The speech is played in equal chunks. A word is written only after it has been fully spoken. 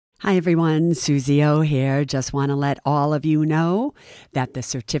Hi, everyone. Suze here. Just want to let all of you know that the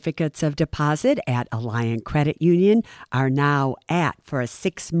certificates of deposit at Alliant Credit Union are now at, for a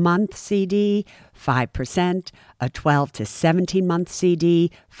 6-month CD, 5%, a 12 to 17-month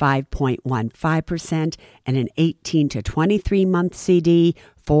CD, 5.15%, and an 18 to 23-month CD,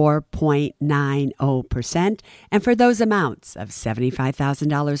 4.90%. And for those amounts of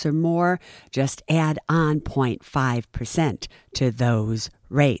 $75,000 or more, just add on 0.5% to those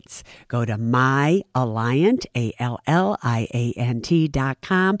rates. Go to myalliant,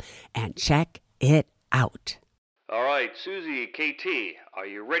 ALLIANT.com and check it out. All right, Susie, KT, are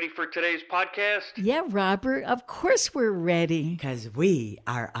you ready for today's podcast? Yeah, Robert, of course we're ready. Because we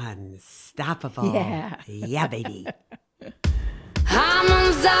are unstoppable. Yeah, baby. I'm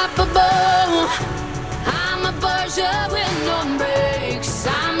unstoppable. I'm a Porsche with no brakes.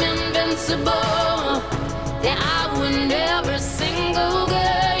 I'm invincible. Yeah, I win every single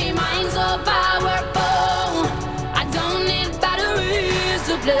game. I'm so powerful. I don't need batteries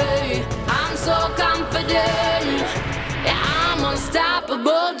to play. I'm so confident. Yeah, I'm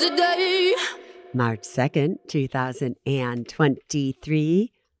unstoppable today. March 2nd,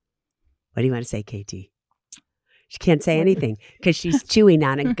 2023. What do you want to say, KT? She can't say anything because she's chewing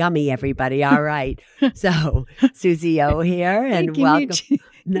on a gummy, everybody. All right. So, Susie O here, and Hey, welcome.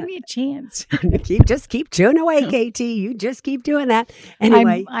 Give me a chance. Just keep chewing away, KT. You just keep doing that.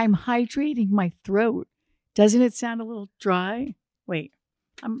 Anyway. I'm hydrating my throat. Doesn't it sound a little dry? Wait,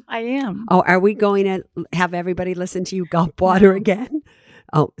 I am. Oh, are we going to have everybody listen to you gulp water again?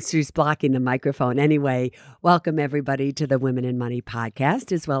 Oh, she's blocking the microphone. Anyway, welcome everybody to the Women in Money podcast,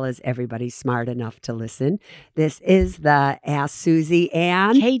 as well as everybody smart enough to listen. This is the Ask Susie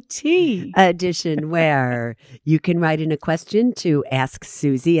and KT edition, where you can write in a question to Ask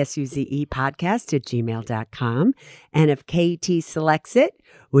Susie, SUZE podcast at gmail.com. And if KT selects it,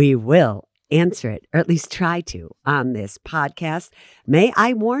 we will answer it, or at least try to, on this podcast. May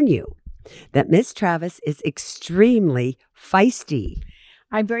I warn you that Miss Travis is extremely feisty.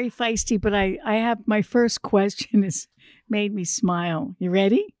 I'm very feisty, but I have my first question has made me smile. You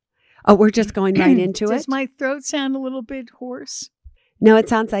ready? Oh, we're just going right into it? Does my throat sound a little bit hoarse? No, it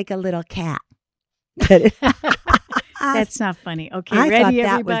sounds like a little cat. That's not funny. Okay, I ready, thought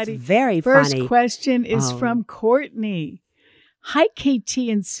that everybody? was very First funny. question is from Courtney. Hi, KT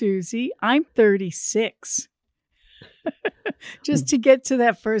and Susie. I'm 36. Just to get to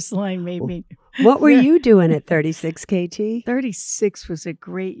that first line made me. What were you doing at 36, KT? 36 was a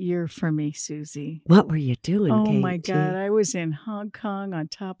great year for me, Susie. What were you doing, Oh, KT? my God. I was in Hong Kong, on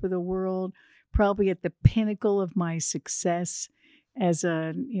top of the world, probably at the pinnacle of my success as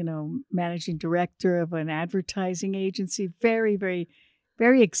a, managing director of an advertising agency. Very, very,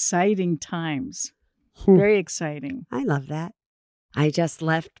 very exciting times. Very exciting. I love that. I just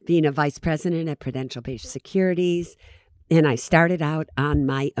left being a vice president at Prudential-Based Securities, and I started out on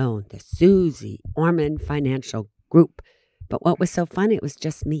my own, the Suze Orman Financial Group. But what was so fun, it was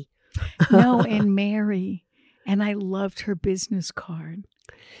just me. No, and Mary. And I loved her business card.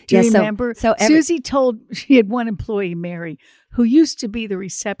 Do you remember? Susie told she had one employee, Mary, who used to be the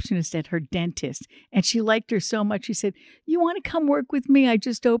receptionist at her dentist. And she liked her so much. She said, "You want to come work with me? I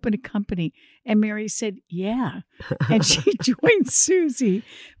just opened a company." And Mary said, "Yeah." And she joined Susie.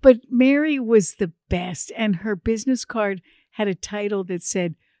 But Mary was the best. And her business card had a title that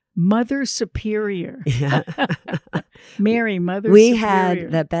said, Mother Superior. Yeah. Mary, Mother we Superior.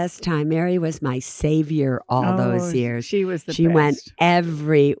 had the best time. Mary was my savior all those years. She was the best. She went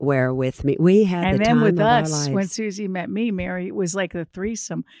everywhere with me. We had the time of our lives. When Susie met me, Mary, it was like a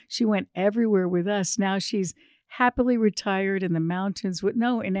threesome. She went everywhere with us. Now she's happily retired in the mountains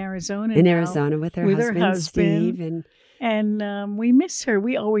in Arizona. In Arizona with her husband, Steve. And we miss her.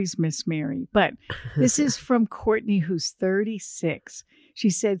 We always miss Mary. But this is from Courtney, who's 36. She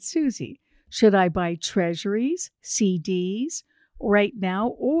said, "Susie, should I buy treasuries, CDs right now,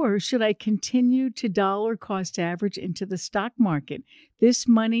 or should I continue to dollar cost average into the stock market? This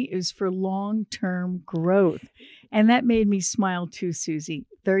money is for long-term growth." And that made me smile too, Susie.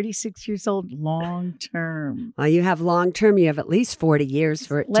 36 years old, long-term. Well, you have long-term. You have at least 40 years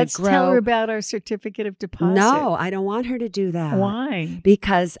for it to grow. Let's tell her about our certificate of deposit. No, I don't want her to do that. Why?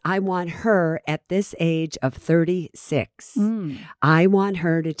 Because I want her at this age of 36. I want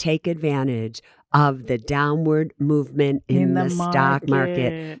her to take advantage of the downward movement in the stock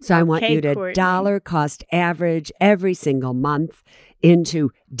market. So I want you to Courtney. dollar cost average every single month into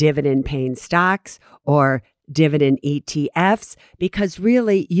dividend paying stocks or dividend ETFs, because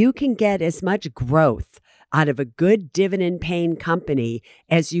really you can get as much growth out of a good dividend paying company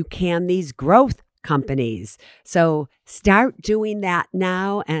as you can these growth companies. So start doing that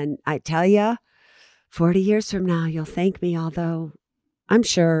now. And I tell you, 40 years from now, you'll thank me, although I'm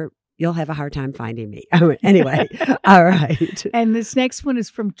sure you'll have a hard time finding me. Anyway, all right. And this next one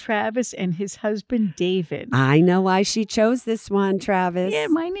is from Travis and his husband, David. I know why she chose this one, Travis. Yeah,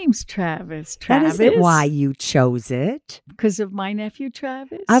 my name's Travis. That isn't why you chose it. Because of my nephew,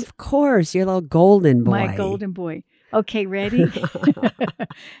 Travis? Of course, your little golden boy. My golden boy. Okay, ready?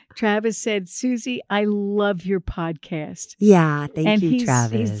 Travis said, Susie, I love your podcast. Yeah, thank you,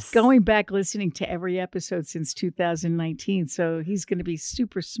 Travis. He's going back listening to every episode since 2019, so he's going to be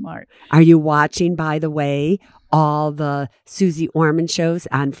super smart. Are you watching, by the way, all the Suze Orman shows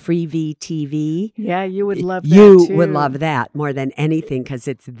on Freevee TV? Yeah, you would love that You too. would love that more than anything, because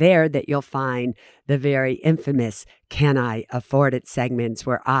it's there that you'll find the very infamous Can I Afford It segments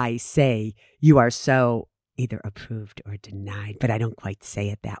where I say you are so either approved or denied, but I don't quite say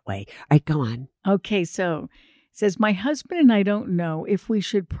it that way. All right, go on. Okay, so it says, my husband and I don't know if we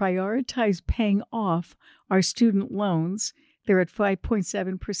should prioritize paying off our student loans. They're at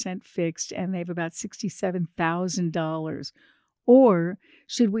 5.7% fixed, and they have about $67,000. Or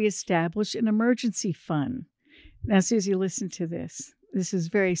should we establish an emergency fund? Now, Susie, listen to this. This is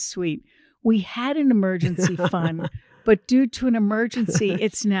very sweet. We had an emergency fund, but due to an emergency,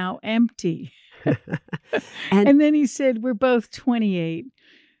 it's now empty. And then he said, we're both 28.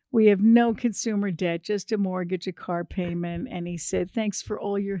 We have no consumer debt, just a mortgage, a car payment. And he said, thanks for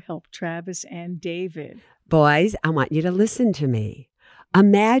all your help, Travis and David. Boys, I want you to listen to me.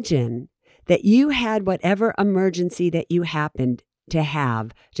 Imagine that you had whatever emergency that you happened to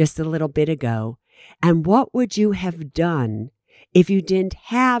have just a little bit ago. And what would you have done if you didn't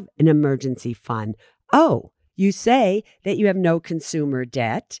have an emergency fund? Oh, you say that you have no consumer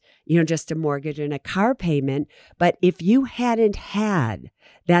debt, just a mortgage and a car payment. But if you hadn't had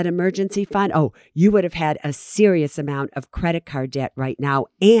that emergency fund, you would have had a serious amount of credit card debt right now.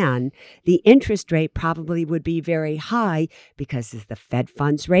 And the interest rate probably would be very high, because as the Fed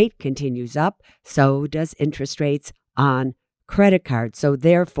funds rate continues up, so does interest rates on credit cards. So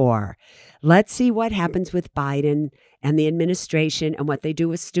therefore, let's see what happens with Biden and the administration and what they do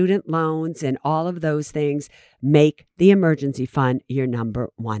with student loans and all of those things. Make the emergency fund your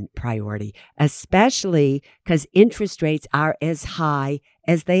number one priority, especially because interest rates are as high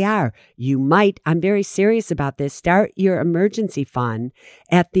as they are. You might, I'm very serious about this, start your emergency fund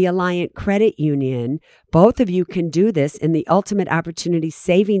at the Alliant Credit Union. Both of you can do this in the Ultimate Opportunity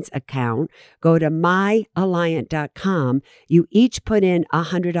Savings Account. Go to myalliant.com. You each put in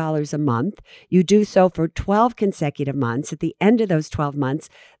 $100 a month. You do so for 12 consecutive months. At the end of those 12 months,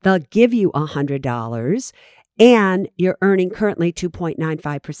 they'll give you $100. And you're earning currently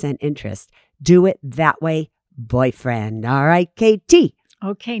 2.95% interest. Do it that way, boyfriend. All right, KT.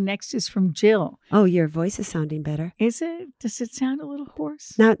 Okay, next is from Jill. Oh, your voice is sounding better. Is it? Does it sound a little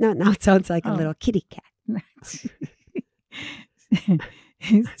hoarse? No, it sounds like a little kitty cat.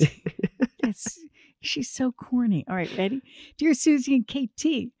 She's so corny. All right, ready? Dear Susie and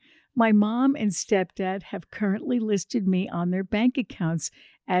KT, my mom and stepdad have currently listed me on their bank accounts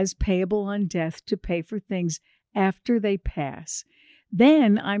as payable on death to pay for things after they pass.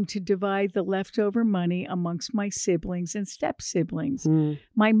 Then I'm to divide the leftover money amongst my siblings and step-siblings.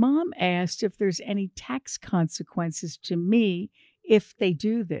 My mom asked if there's any tax consequences to me if they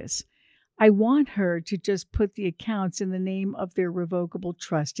do this. I want her to just put the accounts in the name of their revocable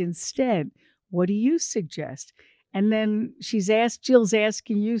trust instead. What do you suggest? And then Jill's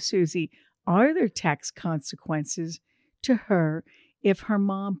asking you, Susie, are there tax consequences to her if her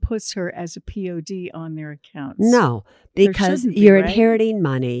mom puts her as a POD on their accounts? No, because you're inheriting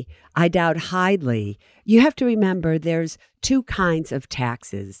money. I doubt highly. You have to remember there's two kinds of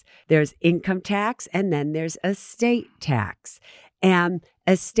taxes. There's income tax, and then there's estate tax. And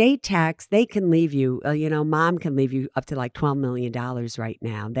estate tax, they can leave you, mom can leave you up to like $12 million right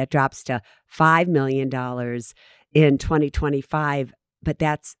now. That drops to $5 million in 2025. But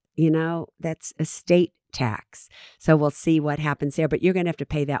that's estate tax. So we'll see what happens there. But you're going to have to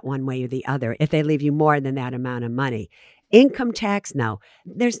pay that one way or the other if they leave you more than that amount of money. Income tax, no.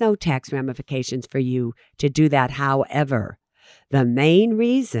 There's no tax ramifications for you to do that. However, the main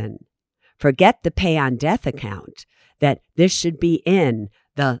reason, forget the pay on death account, that this should be in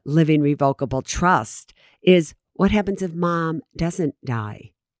the living revocable trust is what happens if mom doesn't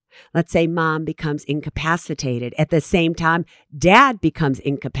die. Let's say mom becomes incapacitated. At the same time, dad becomes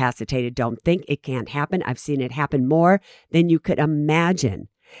incapacitated. Don't think it can't happen. I've seen it happen more than you could imagine.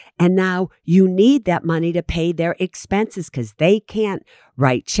 And now you need that money to pay their expenses because they can't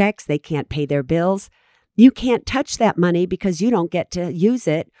write checks. They can't pay their bills. You can't touch that money because you don't get to use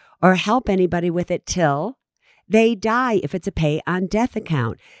it or help anybody with it till they die if it's a pay on death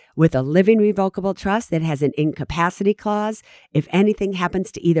account. With a living revocable trust that has an incapacity clause, if anything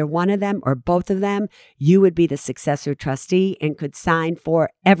happens to either one of them or both of them, you would be the successor trustee and could sign for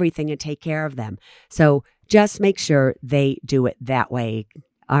everything and take care of them. So just make sure they do it that way.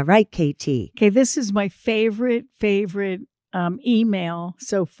 All right, KT. Okay, this is my favorite email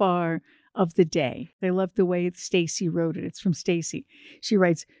so far of the day. I love the way Stacy wrote it. It's from Stacy. She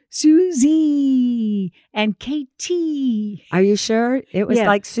writes, Susie and KT. Are you sure? It was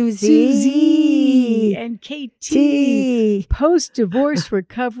like Susie and KT. Post-divorce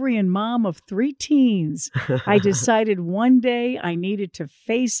recovery and mom of 3 teens. I decided one day I needed to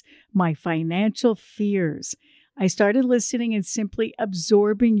face my financial fears. I started listening and simply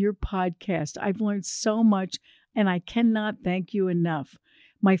absorbing your podcast. I've learned so much, and I cannot thank you enough.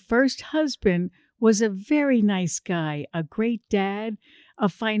 My first husband was a very nice guy, a great dad, a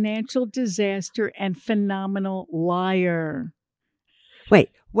financial disaster, and phenomenal liar.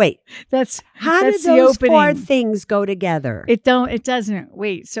 Wait. How do those 4 things go together? It doesn't.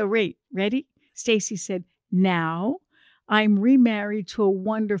 Wait, ready? Stacy said, now I'm remarried to a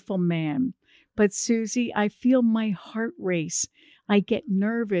wonderful man. But Susie, I feel my heart race. I get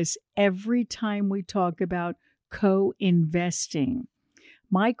nervous every time we talk about co-investing.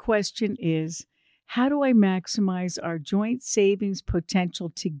 My question is, how do I maximize our joint savings potential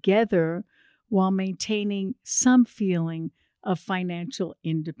together while maintaining some feeling of financial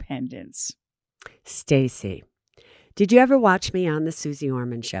independence? Stacy, did you ever watch me on the Suze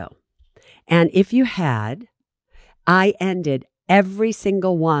Orman Show? And if you had, I ended every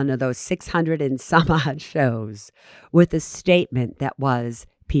single one of those 600 and some odd shows with a statement that was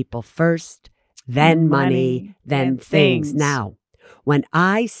people first, then money, then things. Now, when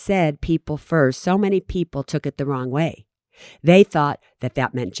I said people first, so many people took it the wrong way. They thought that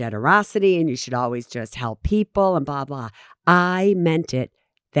that meant generosity and you should always just help people and blah, blah. I meant it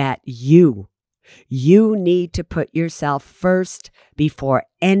that you need to put yourself first before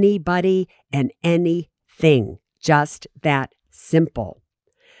anybody and anything. Just that simple.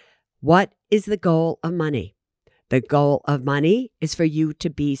 What is the goal of money? The goal of money is for you to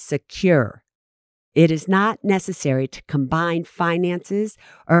be secure. It is not necessary to combine finances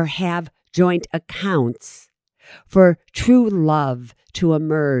or have joint accounts for true love to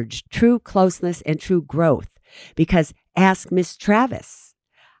emerge, true closeness, and true growth. Because ask Miss Travis,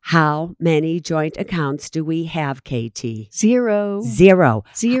 how many joint accounts do we have, KT? Zero.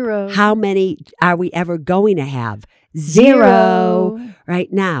 How many are we ever going to have? Zero.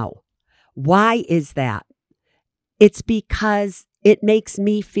 Right now. Why is that? It's because it makes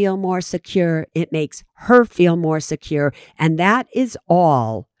me feel more secure. It makes her feel more secure. And that is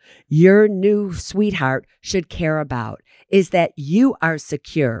all your new sweetheart should care about, is that you are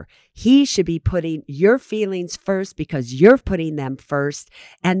secure. He should be putting your feelings first because you're putting them first,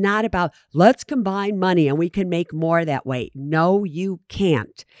 and not about, let's combine money and we can make more that way. No, you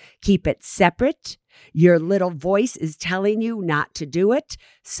can't. Keep it separate. Your little voice is telling you not to do it.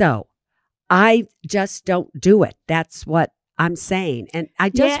 So I just don't do it. That's what I'm saying. And I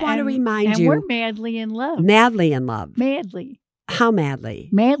just want to remind you. And we're madly in love. Madly in love. Madly. How madly?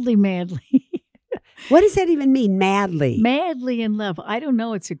 Madly. What does that even mean, madly? Madly in love. I don't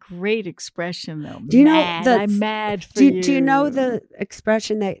know. It's a great expression, though. Do you mad. know I'm mad for you. Do you know the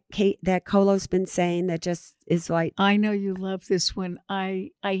expression that Colo's been saying that just is like? I know you love this one.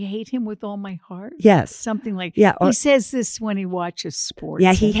 I hate him with all my heart. Yes. Something like, yeah. He says this when he watches sports.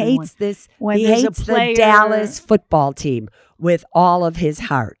 Yeah, he hates this. He hates the Dallas football team with all of his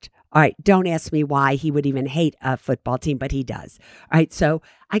heart. All right, don't ask me why he would even hate a football team, but he does. All right, so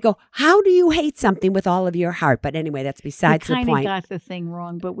I go, how do you hate something with all of your heart? But anyway, that's besides the point. We kind of got the thing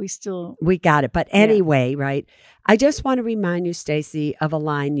wrong, but we got it. But anyway, right, I just want to remind you, Stacy, of a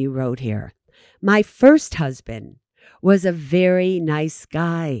line you wrote here. My first husband was a very nice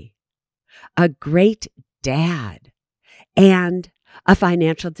guy, a great dad, and a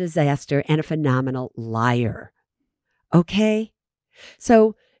financial disaster and a phenomenal liar. Okay?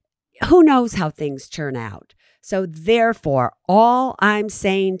 So who knows how things turn out? So therefore, all I'm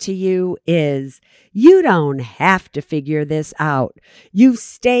saying to you is you don't have to figure this out. You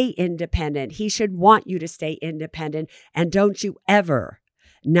stay independent. He should want you to stay independent. And don't you ever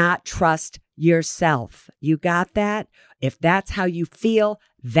not trust yourself. You got that? If that's how you feel,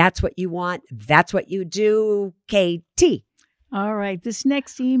 that's what you want. That's what you do, KT. All right. This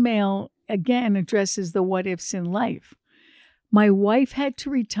next email, again, addresses the what ifs in life. My wife had to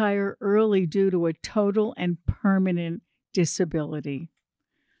retire early due to a total and permanent disability.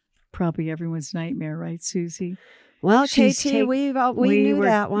 Probably everyone's nightmare, right, Susie? Well, KT, we knew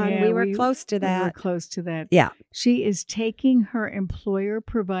that one. Yeah, we were close to that. We were close to that. Yeah. She is taking her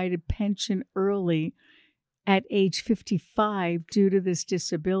employer-provided pension early at age 55 due to this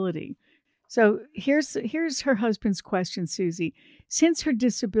disability. So here's her husband's question, Susie. Since her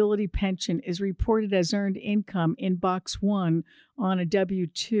disability pension is reported as earned income in box 1 on a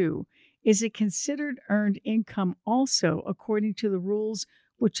W-2, is it considered earned income also according to the rules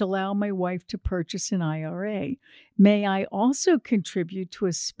which allow my wife to purchase an IRA? May I also contribute to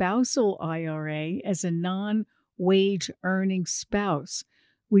a spousal IRA as a non-wage earning spouse?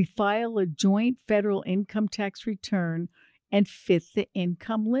 We file a joint federal income tax return and fit the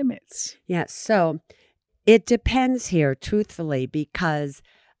income limits. Yeah, so it depends here, truthfully, because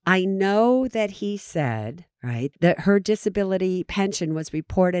I know that he said, right, that her disability pension was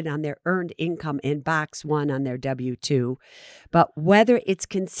reported on their earned income in box 1 on their W-2, but whether it's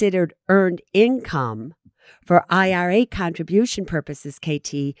considered earned income for IRA contribution purposes,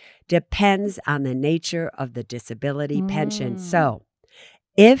 KT, depends on the nature of the disability pension. So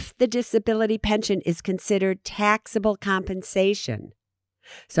if the disability pension is considered taxable compensation,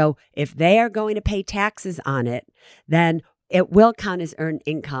 so if they are going to pay taxes on it, then it will count as earned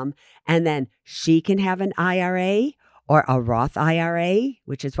income, and then she can have an IRA or a Roth IRA,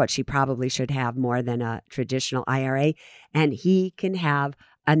 which is what she probably should have more than a traditional IRA, and he can have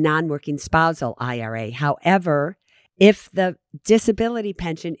a non-working spousal IRA. However, if the disability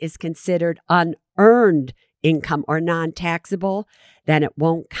pension is considered unearned income or non-taxable, then it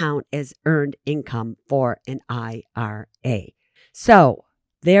won't count as earned income for an IRA. So,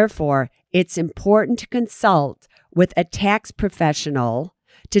 therefore, it's important to consult with a tax professional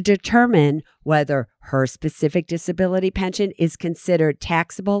to determine whether her specific disability pension is considered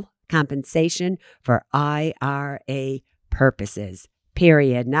taxable compensation for IRA purposes.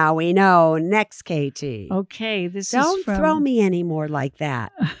 Period. Now we know. Next, KT. Okay, Don't throw me any more like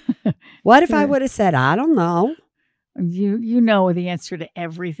that. What if I would have said, I don't know? You know the answer to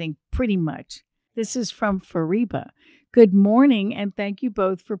everything, pretty much. This is from Fariba. Good morning, and thank you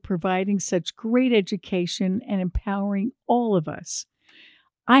both for providing such great education and empowering all of us.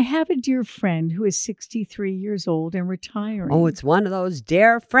 I have a dear friend who is 63 years old and retiring. Oh, it's one of those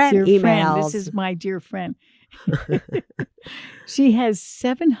dear friend emails. Friend. This is my dear friend. She has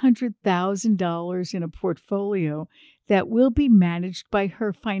 $700,000 in a portfolio that will be managed by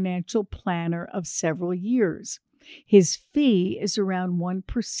her financial planner of several years. His fee is around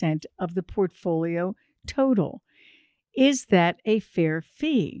 1% of the portfolio total. Is that a fair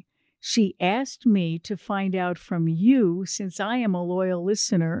fee? She asked me to find out from you since I am a loyal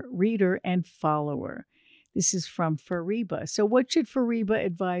listener, reader, and follower. This is from Fariba. So what should Fariba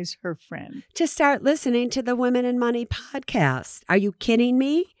advise her friend? To start listening to the Women in Money podcast. Are you kidding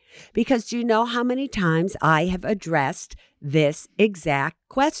me? Because do you know how many times I have addressed this exact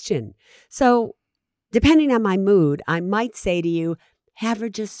question? So depending on my mood, I might say to you, have her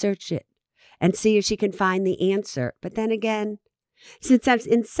just search it and see if she can find the answer. But then again, since I'm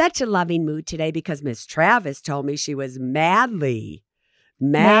in such a loving mood today because Miss Travis told me she was madly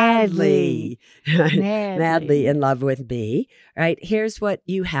in love with me, right? Here's what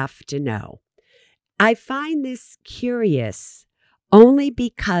you have to know. I find this curious only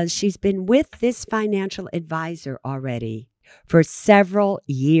because she's been with this financial advisor already for several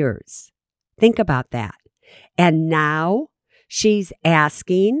years. Think about that. And now she's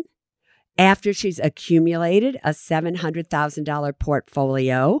asking, after she's accumulated a $700,000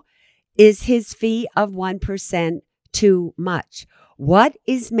 portfolio, is his fee of 1% too much? What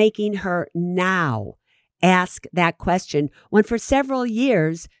is making her now ask that question when for several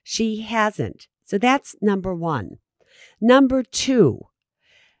years she hasn't? So that's number one. Number two,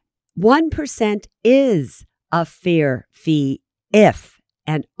 1% is a fair fee if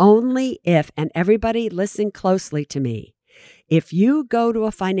and only if, and everybody listen closely to me, if you go to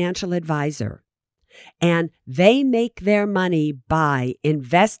a financial advisor and they make their money by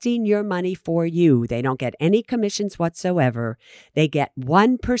investing your money for you, they don't get any commissions whatsoever. They get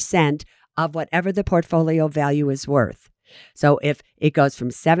 1% of whatever the portfolio value is worth. So if it goes from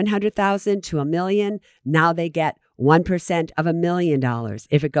 $700,000 to $1 million, now they get 1% of $1 million.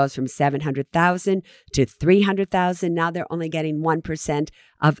 If it goes from $700,000 to $300,000, now they're only getting 1%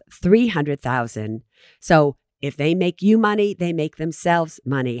 of $300,000. So if they make you money, they make themselves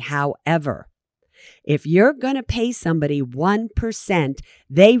money. However, if you're going to pay somebody 1%,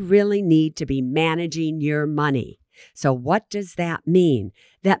 they really need to be managing your money. So what does that mean?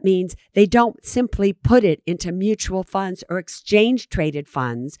 That means they don't simply put it into mutual funds or exchange-traded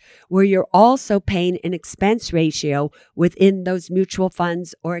funds where you're also paying an expense ratio within those mutual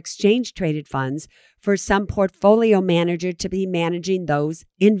funds or exchange-traded funds for some portfolio manager to be managing those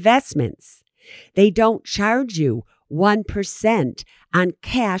investments. They don't charge you 1% on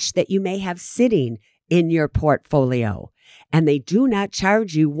cash that you may have sitting in your portfolio. And they do not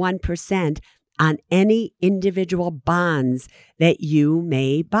charge you 1% on any individual bonds that you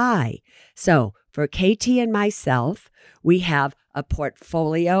may buy. So for KT and myself, we have a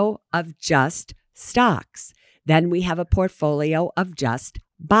portfolio of just stocks. Then we have a portfolio of just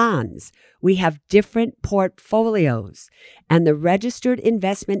bonds. We have different portfolios, and the registered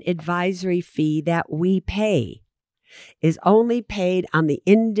investment advisory fee that we pay is only paid on the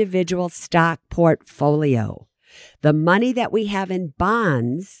individual stock portfolio. The money that we have in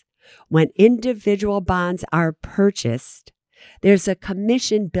bonds, when individual bonds are purchased, there's a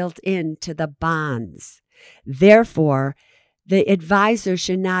commission built into the bonds. Therefore, the advisor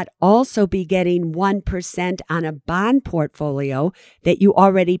should not also be getting 1% on a bond portfolio that you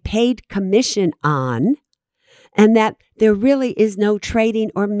already paid commission on, and that there really is no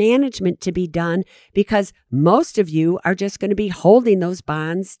trading or management to be done because most of you are just going to be holding those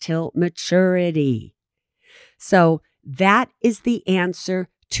bonds till maturity. So that is the answer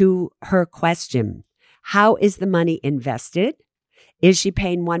to her question. How is the money invested? Is she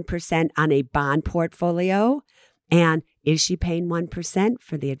paying 1% on a bond portfolio? And is she paying 1%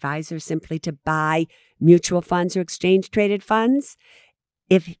 for the advisor simply to buy mutual funds or exchange-traded funds?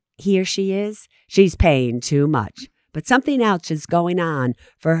 If he or she is, she's paying too much. But something else is going on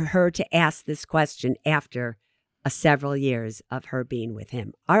for her to ask this question after several years of her being with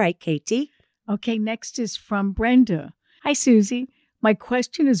him. All right, Katie. Okay, next is from Brenda. Hi, Susie. My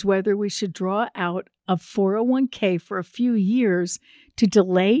question is whether we should draw out a 401k for a few years to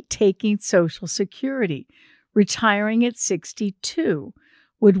delay taking Social Security. Retiring at 62,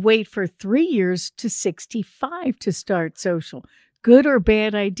 would wait for 3 years to 65 to start social. Good or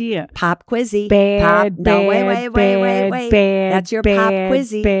bad idea? Pop quizzy. Bad, pop. bad, No, wait. Bad, That's your bad, pop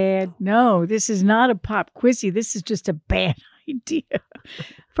quizzy. Bad. No, this is not a pop quizzy. This is just a bad idea.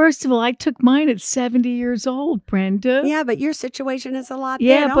 First of all, I took mine at 70 years old, Brenda. Yeah, but your situation is a lot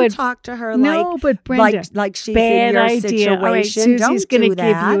better. Don't talk to her but Brenda, like she's bad in your idea. situation. All right, Susie's going to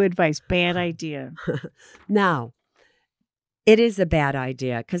give you advice. Bad idea. Now, it is a bad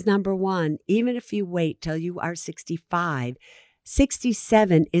idea because number one, even if you wait till you are 65,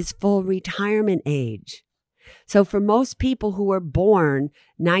 67 is full retirement age. So for most people who were born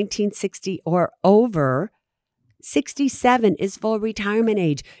 1960 or over, 67 is full retirement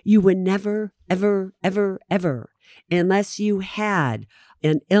age. You would never, ever, unless you had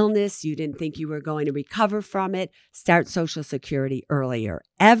an illness, you didn't think you were going to recover from it, start Social Security earlier,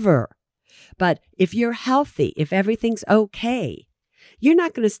 ever. But if you're healthy, if everything's okay, you're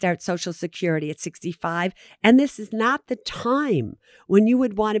not going to start Social Security at 65. And this is not the time when you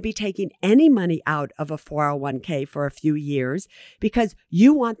would want to be taking any money out of a 401k for a few years because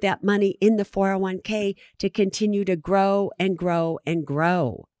you want that money in the 401k to continue to grow and grow and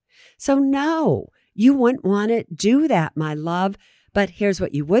grow. So no, you wouldn't want to do that, my love. But here's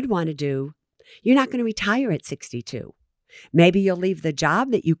what you would want to do. You're not going to retire at 62. Maybe you'll leave the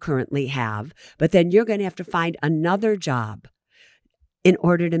job that you currently have, but then you're going to have to find another job in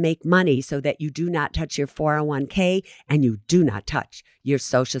order to make money so that you do not touch your 401k and you do not touch your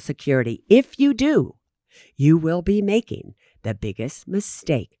Social Security. If you do, you will be making the biggest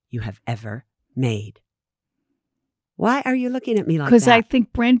mistake you have ever made. Why are you looking at me like that? Because I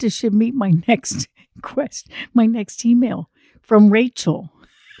think Brenda should meet my next email from Rachel.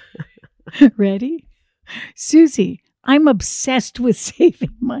 Ready? Susie, I'm obsessed with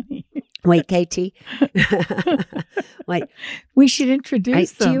saving money. Wait, Katie. Wait. We should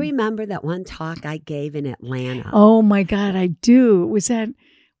introduce them. Do you remember that one talk I gave in Atlanta? Oh, my God, I do.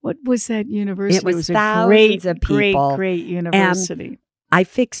 What was that university? It was thousands of people. Great university. I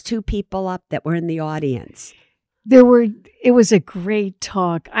fixed 2 people up that were in the audience. It was a great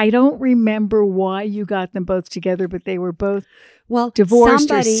talk. I don't remember why you got them both together, but they were both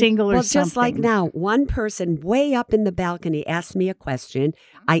divorced or single or something. Well, just like now, one person way up in the balcony asked me a question.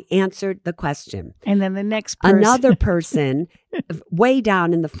 I answered the question. And then the next person. Another person way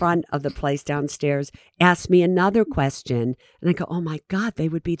down in the front of the place downstairs asked me another question. And I go, oh my God, they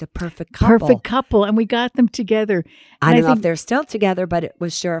would be the perfect couple. Perfect couple. And we got them together. I don't know if they're still together, but it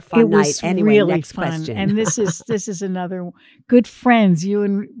was sure a fun night. Anyway, really next fun. question. And this is another good friends, you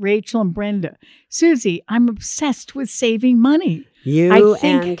and Rachel and Brenda. Susie, I'm obsessed with saving money. You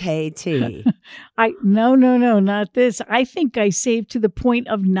and KT. No, not this. I think I saved to the point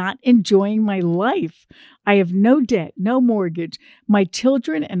of not enjoying my life. I have no debt, no mortgage. My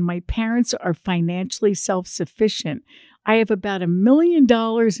children and my parents are financially self-sufficient. I have about $1 million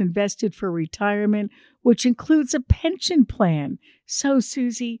invested for retirement, which includes a pension plan. So,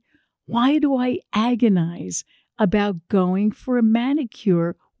 Suze, why do I agonize about going for a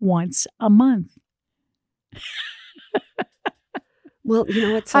manicure once a month? Well, you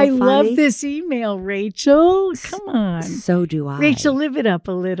know what's so funny? I love this email, Rachel. Come on. So do I. Rachel, live it up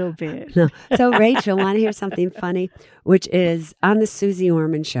a little bit. No. So, Rachel, want to hear something funny? Which is, on the Suze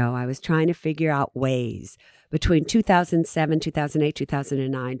Orman Show, I was trying to figure out ways between 2007, 2008,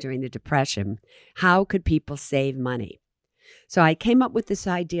 2009, during the Depression, how could people save money? So I came up with this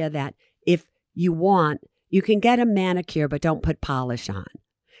idea that if you want, you can get a manicure, but don't put polish on.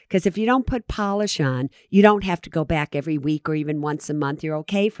 Because if you don't put polish on, you don't have to go back every week or even once a month. You're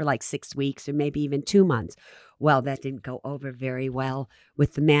okay for like 6 weeks or maybe even 2 months. Well, that didn't go over very well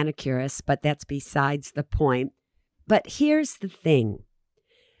with the manicurist, but that's besides the point. But here's the thing.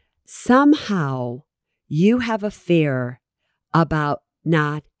 Somehow you have a fear about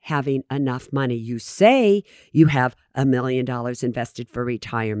not having enough money. You say you have $1 million invested for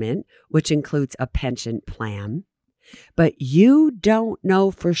retirement, which includes a pension plan. But you don't know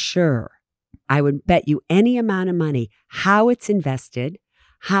for sure, I would bet you any amount of money, how it's invested,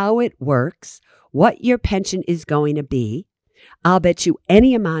 how it works, what your pension is going to be. I'll bet you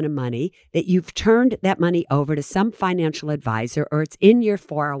any amount of money that you've turned that money over to some financial advisor or it's in your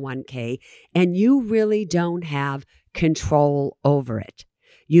 401k and you really don't have control over it.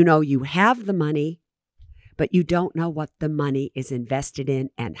 You know you have the money, but you don't know what the money is invested in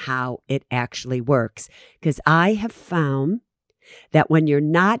and how it actually works. Because I have found that when you're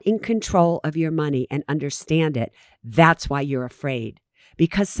not in control of your money and understand it, that's why you're afraid.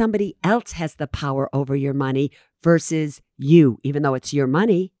 Because somebody else has the power over your money versus you. Even though it's your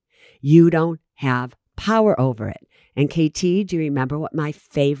money, you don't have power over it. And KT, do you remember what my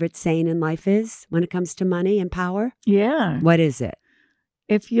favorite saying in life is when it comes to money and power? Yeah. What is it?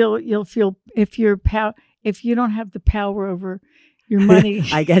 If you'll feel if you don't have the power over your money.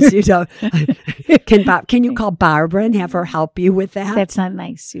 I guess you don't. Can you call Barbara and have her help you with that? That's not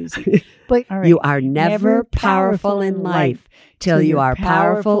nice, Suze. But all right. You are never powerful in life till you are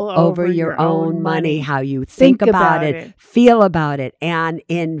powerful over your own money. How you think about it, feel about it, and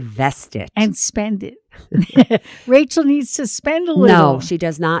invest it. And spend it. Rachel needs to spend a little. No, she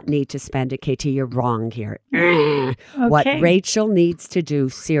does not need to spend it, KT. You're wrong here. Okay. What Rachel needs to do,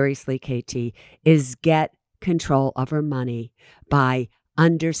 seriously, KT, is get control of her money by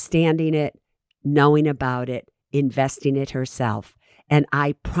understanding it, knowing about it, investing it herself. And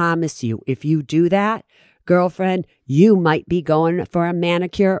I promise you, if you do that, girlfriend, you might be going for a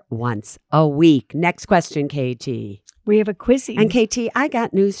manicure once a week. Next question, KT. We have a quizzy. And KT, I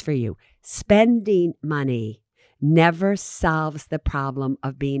got news for you. Spending money never solves the problem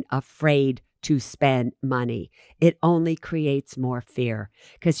of being afraid to spend money. It only creates more fear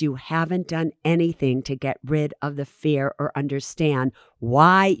because you haven't done anything to get rid of the fear or understand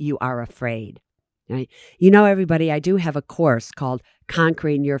why you are afraid. Right? You know, everybody, I do have a course called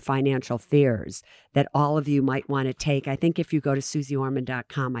Conquering Your Financial Fears that all of you might want to take. I think if you go to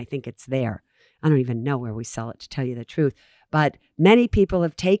SuzeOrman.com, I think it's there. I don't even know where we sell it, to tell you the truth. But many people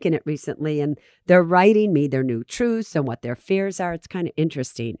have taken it recently and they're writing me their new truths and what their fears are. It's kind of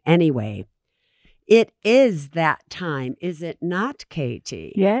interesting. Anyway, it is that time, is it not, KT?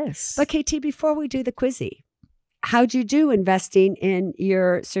 Yes. But KT, before we do the quizzy, how'd you do investing in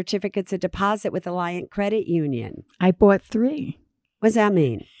your certificates of deposit with Alliant Credit Union? I bought 3. What does that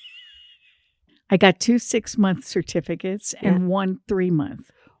mean? I got 2 6-month certificates and 1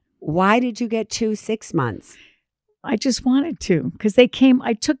 3-month. Why did you get 2 6 months? I just wanted to because they came.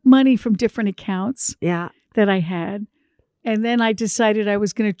 I took money from different accounts that I had. And then I decided I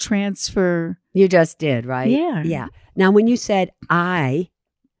was going to transfer. You just did, right? Yeah. Yeah. Now, when you said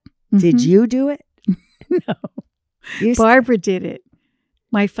did you do it? No. Barbara did it.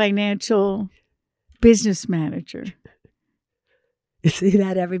 My financial business manager. You see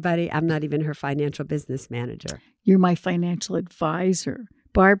that, everybody? I'm not even her financial business manager. You're my financial advisor.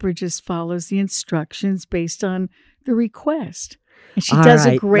 Barbara just follows the instructions based on the request. And she does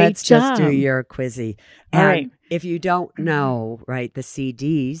a great job. Let's just do your quizzy. All right. If you don't know, right, the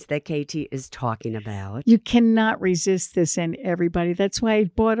CDs that KT is talking about. You cannot resist this, and everybody. That's why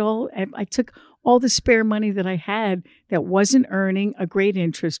I took all the spare money that I had that wasn't earning a great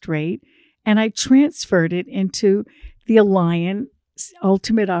interest rate, and I transferred it into the Alliant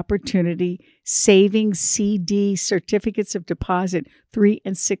Ultimate Opportunity Savings CD certificates of deposit 3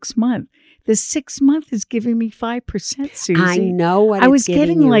 and 6 month. The 6 month is giving me 5%, Suze. I know what I was giving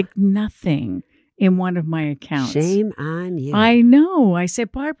getting you. like nothing in one of my accounts. Shame on you. I know. I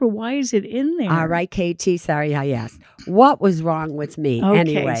said, Barbara, why is it in there? All right, KT, sorry I asked. what was wrong with me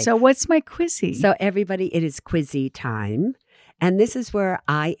anyway. So what's my quizzy? So everybody, it is quizzy time. And this is where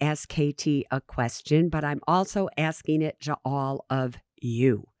I ask KT a question, but I'm also asking it to all of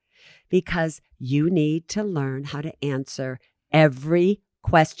you because you need to learn how to answer every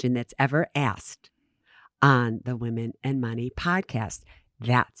question that's ever asked on the Women and Money podcast.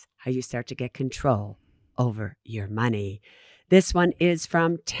 That's how you start to get control over your money. This one is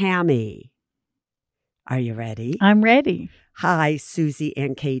from Tammy. Are you ready? I'm ready. Hi, Suze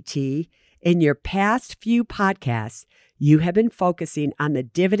and KT. In your past few podcasts, you have been focusing on the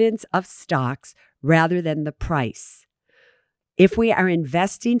dividends of stocks rather than the price. If we are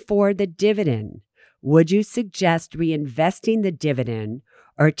investing for the dividend, would you suggest reinvesting the dividend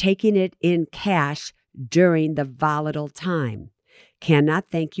or taking it in cash during the volatile time? Cannot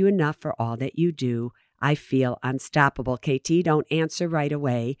thank you enough for all that you do. I feel unstoppable. KT, don't answer right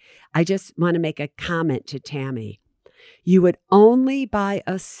away. I just want to make a comment to Tammy. You would only buy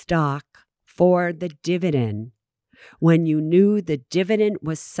a stock for the dividend when you knew the dividend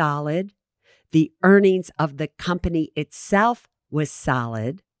was solid, the earnings of the company itself was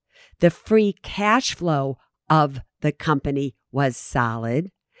solid, the free cash flow of the company was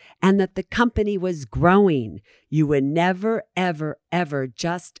solid, and that the company was growing. You would never, ever, ever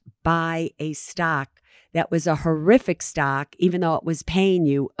just buy a stock that was a horrific stock, even though it was paying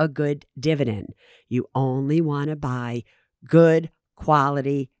you a good dividend. You only want to buy good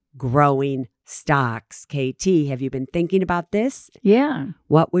quality, growing stocks. KT, have you been thinking about this? Yeah.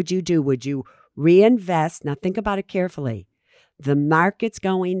 What would you do? Would you reinvest? Now think about it carefully. The market's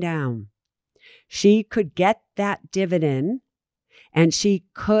going down. She could get that dividend and she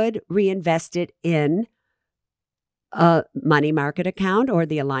could reinvest it in a money market account or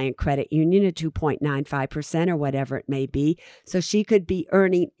the Alliant Credit Union at 2.95% or whatever it may be. So she could be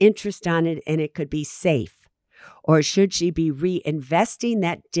earning interest on it and it could be safe. Or should she be reinvesting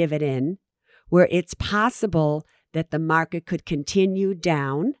that dividend where it's possible that the market could continue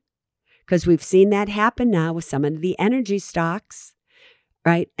down? Because we've seen that happen now with some of the energy stocks,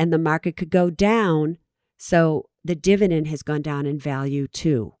 right? And the market could go down. So the dividend has gone down in value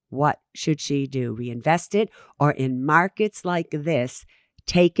too. What should she do? Reinvest it, or in markets like this,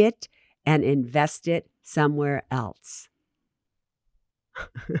 take it and invest it somewhere else?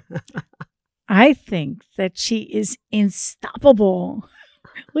 I think that she is unstoppable.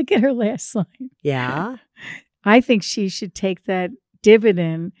 Look at her last line. Yeah. I think she should take that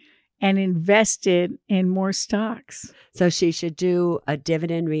dividend and invest it in more stocks. So she should do a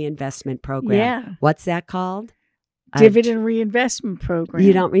dividend reinvestment program. Yeah. What's that called? Dividend reinvestment program.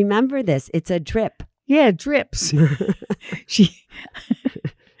 You don't remember this. It's a DRIP. Yeah, drips.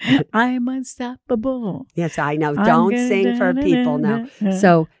 I'm unstoppable. Yes, I know. Don't sing for people now.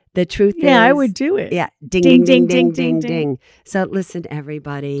 So the truth is. Yeah, I would do it. Yeah. Ding, ding, ding, ding, ding, ding. So listen,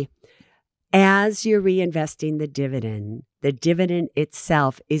 everybody. As you're reinvesting the dividend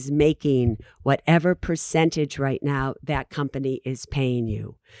itself is making whatever percentage right now that company is paying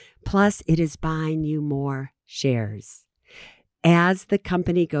you. Plus, it is buying you more shares. As the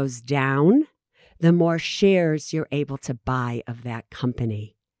company goes down, the more shares you're able to buy of that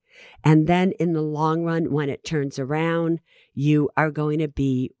company. And then in the long run, when it turns around, you are going to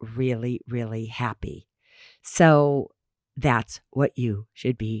be really, really happy. So that's what you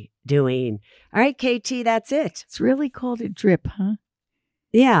should be doing. All right, KT, that's it. It's really called a DRIP, huh?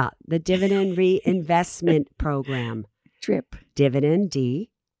 Yeah, the Dividend Reinvestment Program. DRIP. Dividend, D.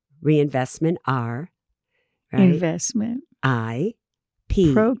 Reinvestment, R. Right? Investment. I.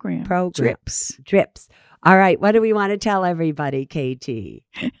 P. Program. Drips. Drips. All right, what do we want to tell everybody, KT?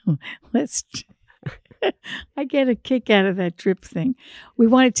 Let's... I get a kick out of that drip thing. We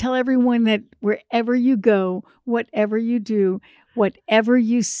want to tell everyone that wherever you go, whatever you do, whatever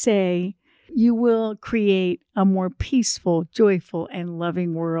you say, you will create a more peaceful, joyful, and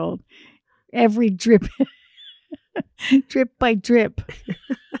loving world. Every drip, drip by drip.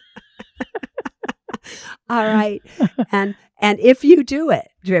 All right. And if you do it,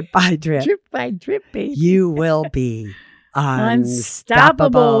 drip by drip, baby, you will be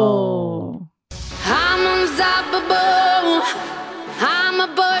unstoppable. I'm unstoppable. I'm a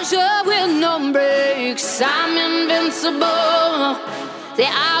Porsche with no brakes. I'm invincible.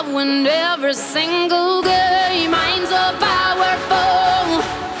 Yeah, I win every single game. I'm so powerful.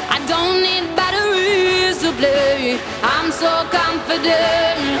 I don't need batteries to play. I'm so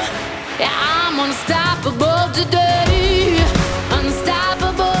confident. Yeah, I'm unstoppable today.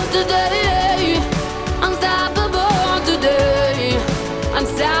 Unstoppable today. Unstoppable today.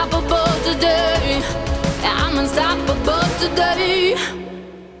 Unstoppable today. Yeah, I'm unstoppable today.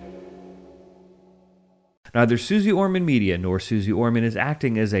 Neither Suze Orman Media nor Suze Orman is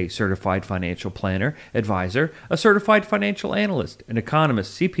acting as a certified financial planner, advisor, a certified financial analyst, an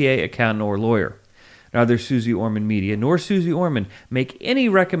economist, CPA, accountant, or lawyer. Neither Suze Orman Media nor Suze Orman make any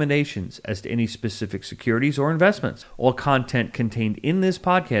recommendations as to any specific securities or investments. All content contained in this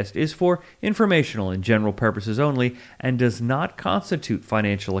podcast is for informational and general purposes only and does not constitute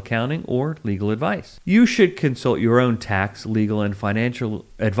financial accounting or legal advice. You should consult your own tax, legal, and financial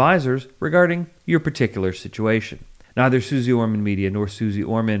advisors regarding your particular situation. Neither Suze Orman Media nor Suze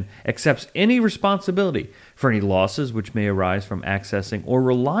Orman accepts any responsibility for any losses which may arise from accessing or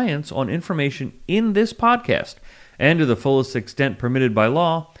reliance on information in this podcast. And to the fullest extent permitted by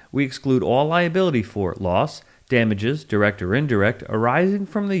law, we exclude all liability for loss, damages, direct or indirect, arising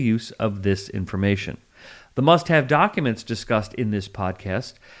from the use of this information. The must-have documents discussed in this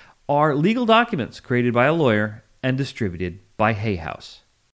podcast are legal documents created by a lawyer and distributed by Hay House.